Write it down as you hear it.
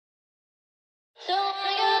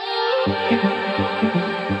Three,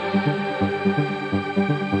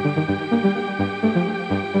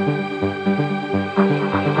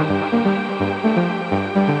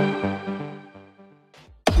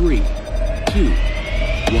 two,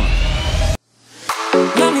 one.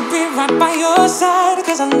 Let me be right by your side,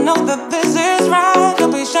 'cause I know that this is right.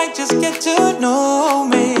 Don't be shy, just get to know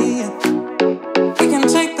me. We can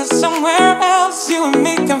take this somewhere else. You and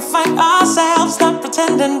me can find ourselves. Stop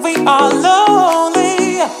pretending we are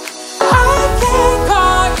lonely. I can't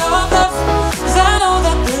call your bluff, 'cause I know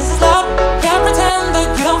that this is love. Can't pretend that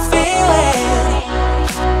you don't feel it.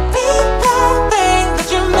 People think that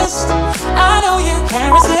you missed. I know you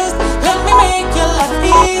can't resist. Let me make your life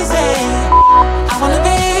easy. I wanna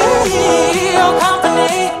be your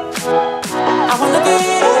company. I wanna be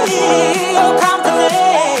your company.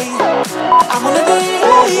 I wanna be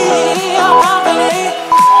your company.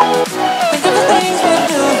 Think of the things we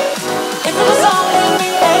do. If it was only me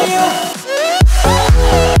and you.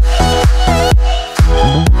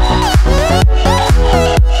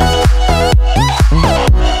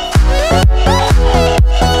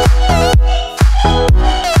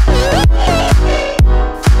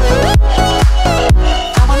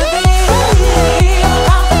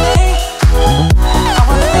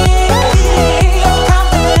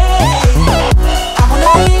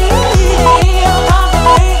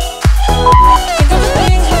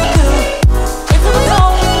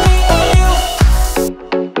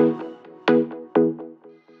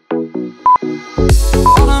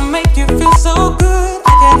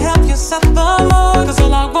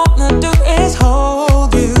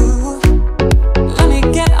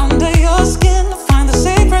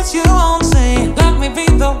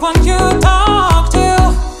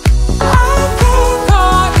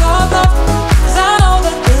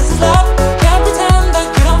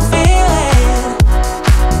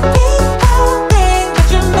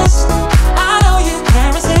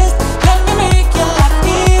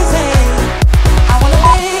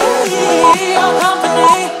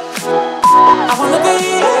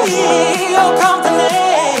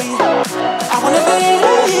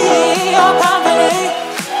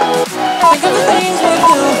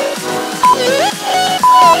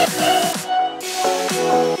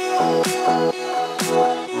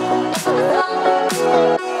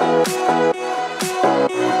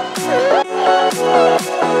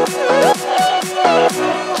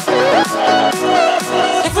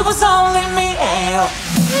 If it was only me and you.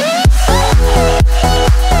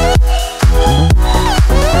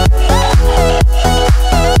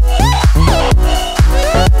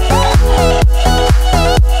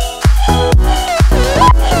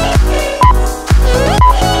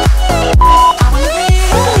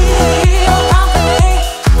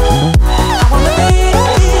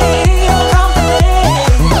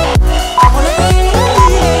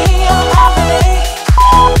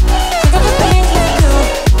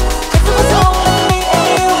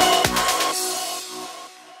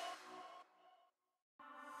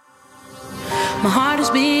 My heart is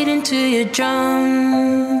beating to your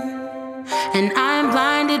drum, and I'm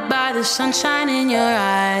blinded by the sunshine in your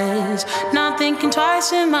eyes. Not thinking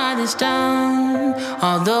twice, am I this dumb?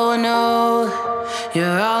 Although I know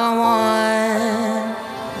you're all I want.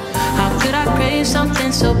 How could I crave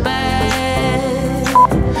something so bad?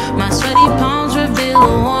 My sweaty palms reveal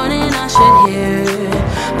a warning I should hear,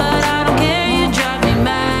 but I don't care, you drive me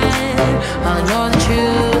mad. I'll ignore the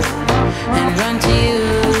truth and run to you.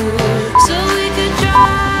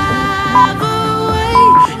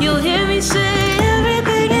 You'll hear me say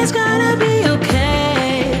everything is gonna be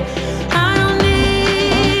okay. I don't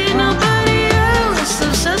need nobody else.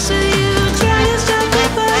 Obsessed with you, try to stop me,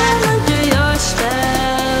 but I'm under your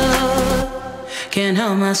spell. Can't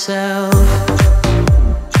help myself.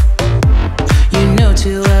 You know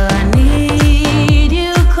too well I need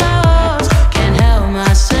you close. Can't help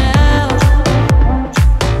myself.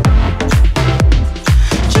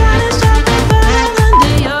 Try to stop me, but I'm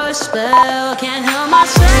under your spell. Can't help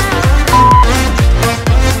myself.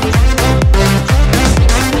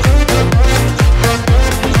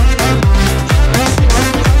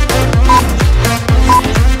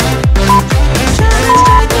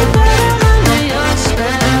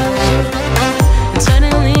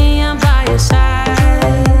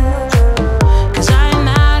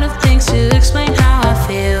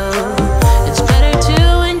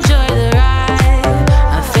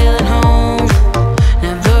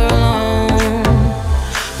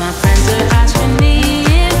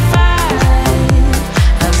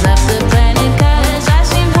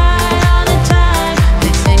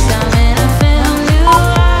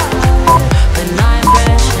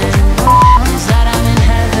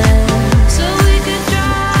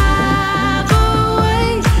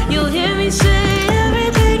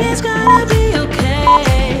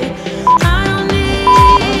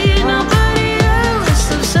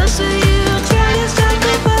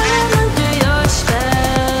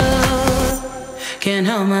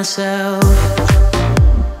 myself.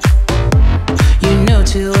 You know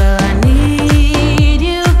too well I need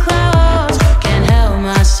you close. Can't help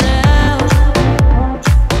myself.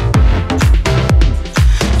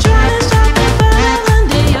 Trying to stop me falling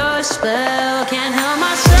under your spell. Can't help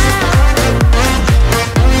myself.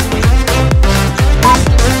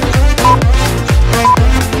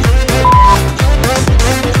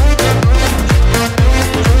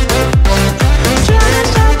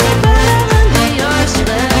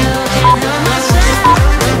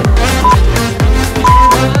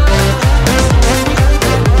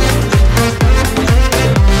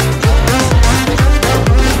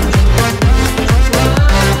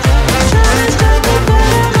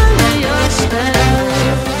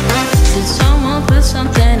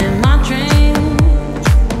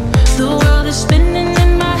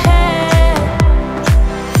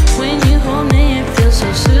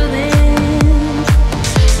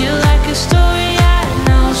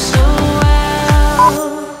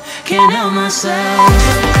 Can't help myself.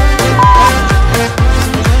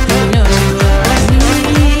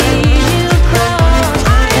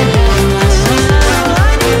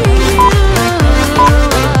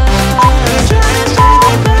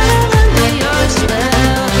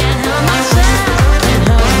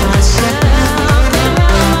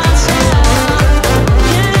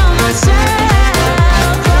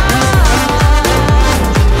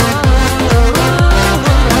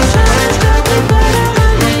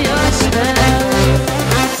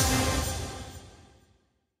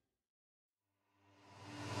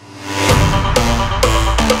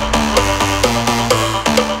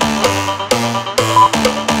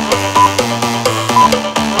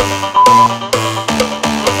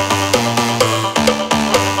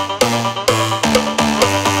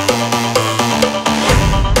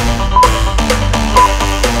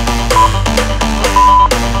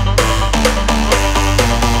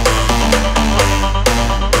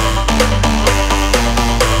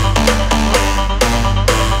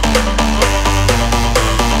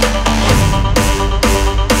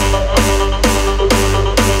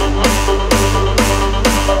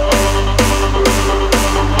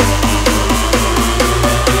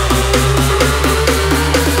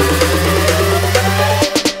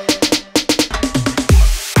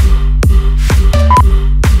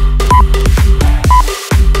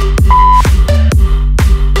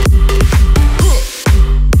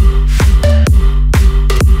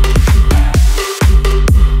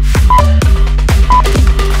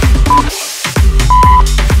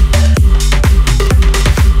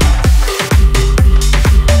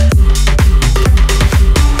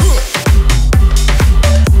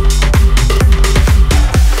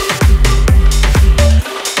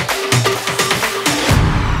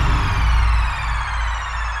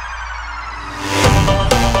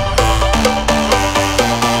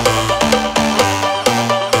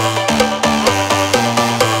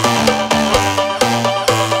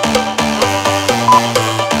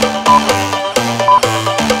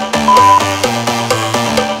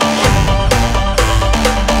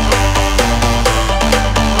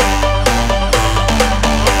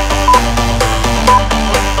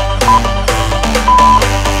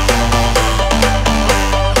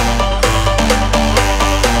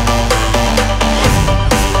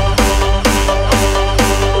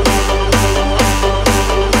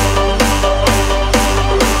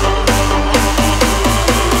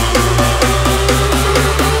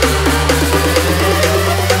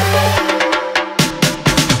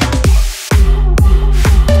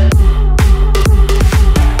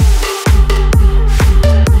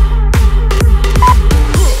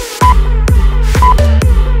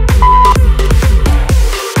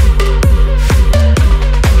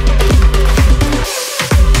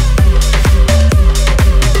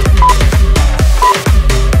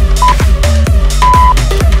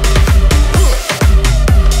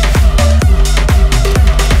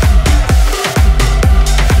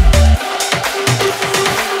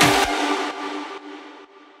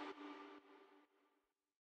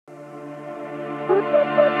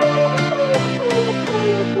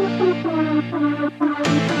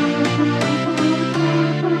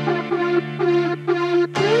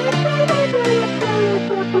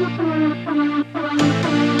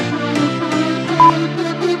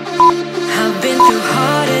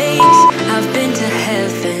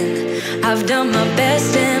 I've done my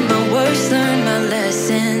best and my worst, learned my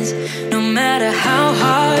lessons. No matter how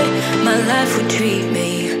hard my life would treat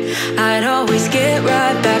me, I'd always get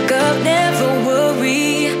right back up, never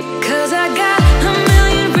worry. 'Cause I got a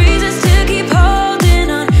million reasons to keep holding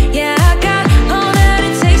on. Yeah, I got all that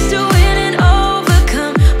it takes to win and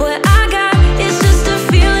overcome. What I got is just a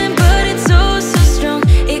feeling, but it's so, so strong.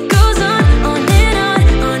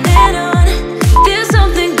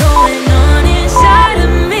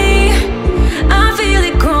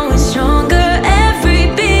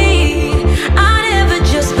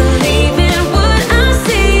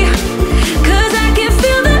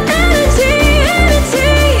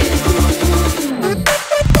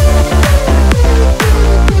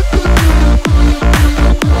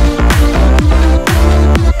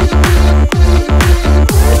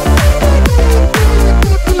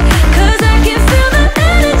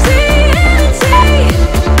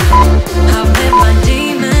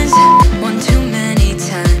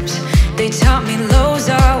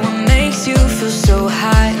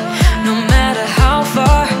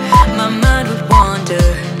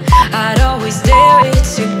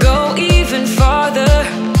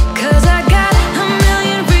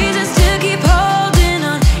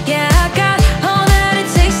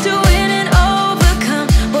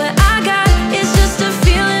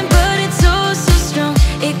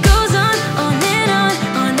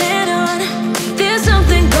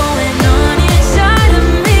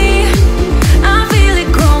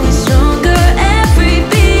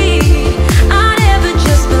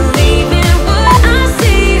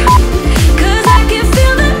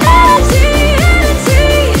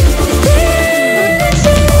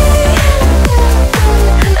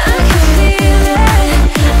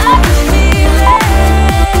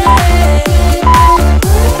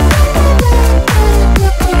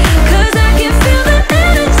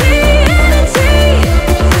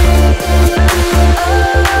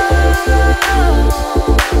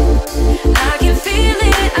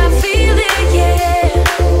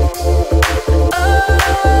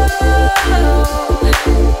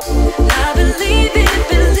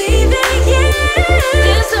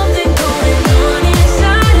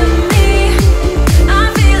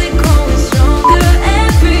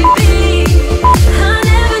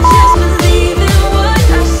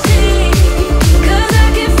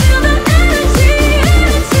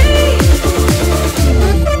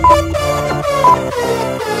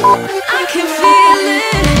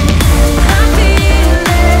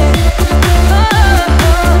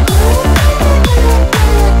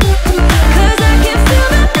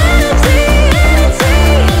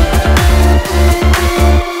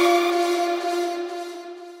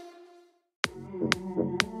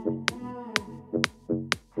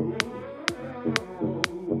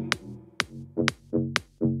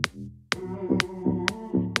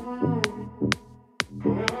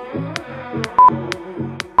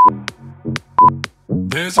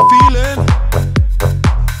 There's a feeling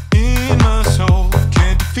in my soul,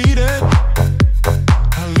 can't defeat it.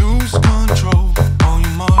 I lose control on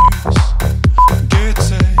your marks. Get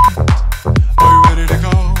set, are you ready to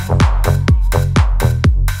go?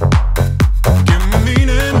 Give me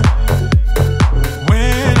meaning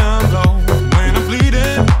when I'm low, when I'm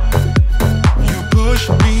bleeding. You push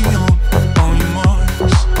me on your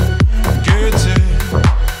marks. Get set,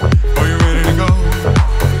 are you ready to go?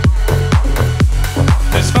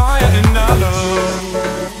 There's fire in our love.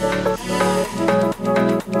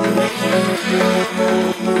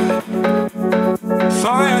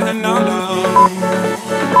 Fire in our love.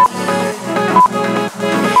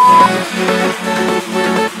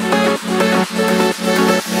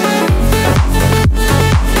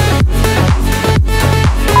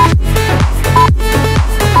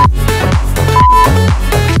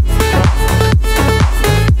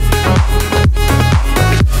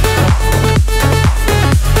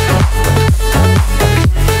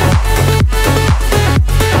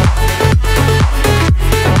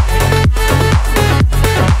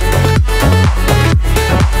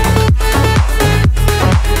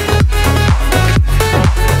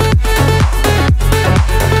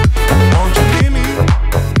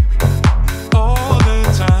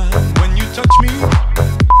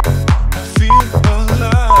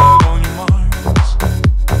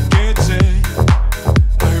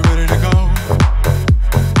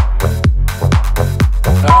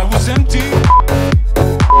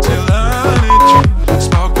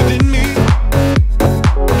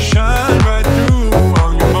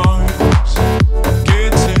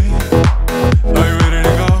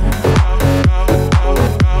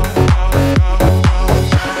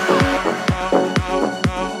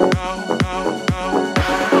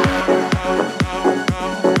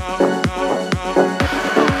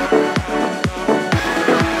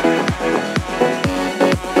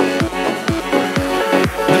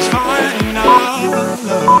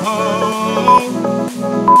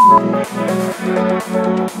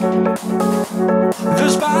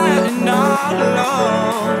 There's fire in our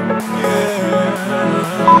love, yeah.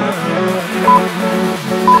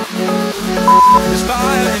 There's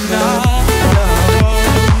fire in our love.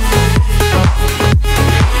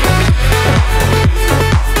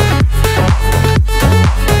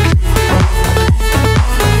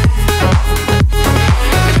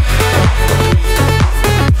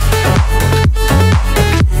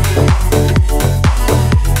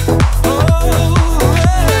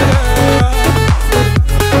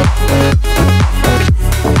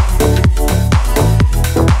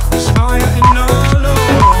 There's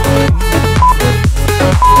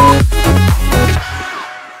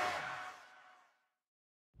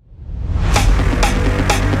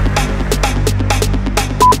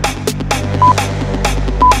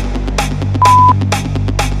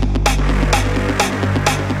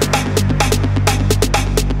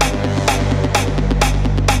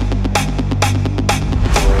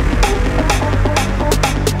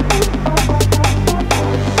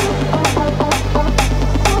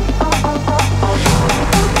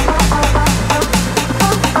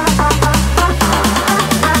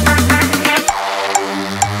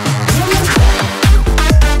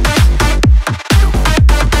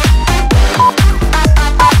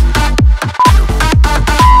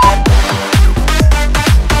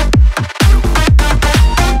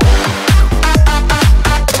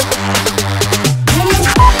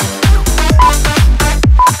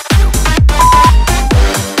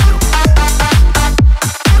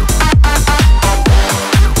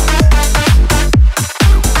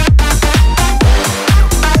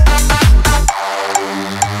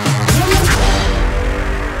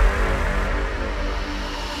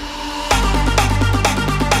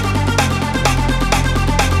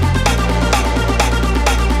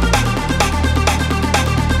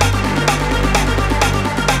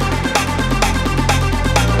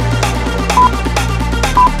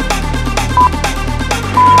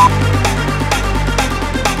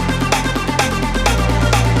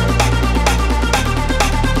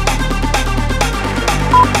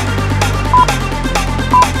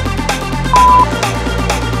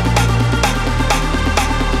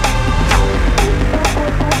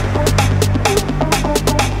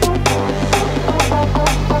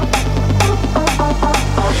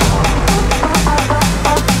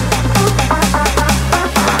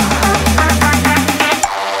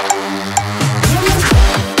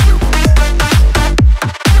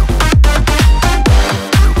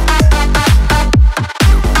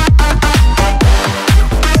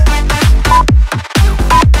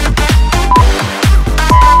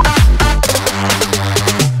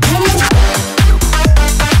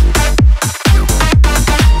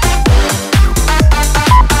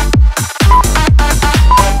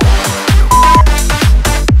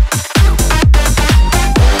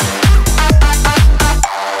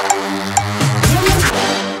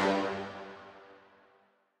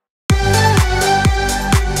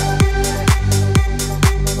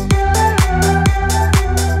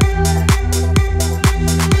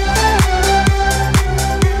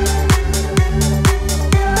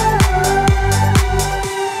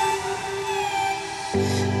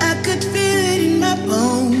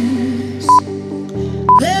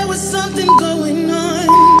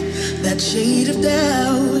stressed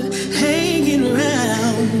out, hanging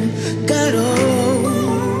around, got old.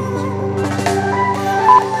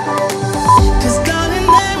 'Cause darling,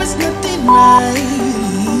 there is nothing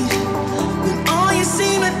right when all you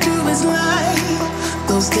seem to do is lie.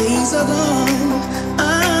 Those days are gone,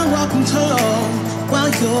 I'm walking tall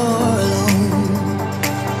while you're alone.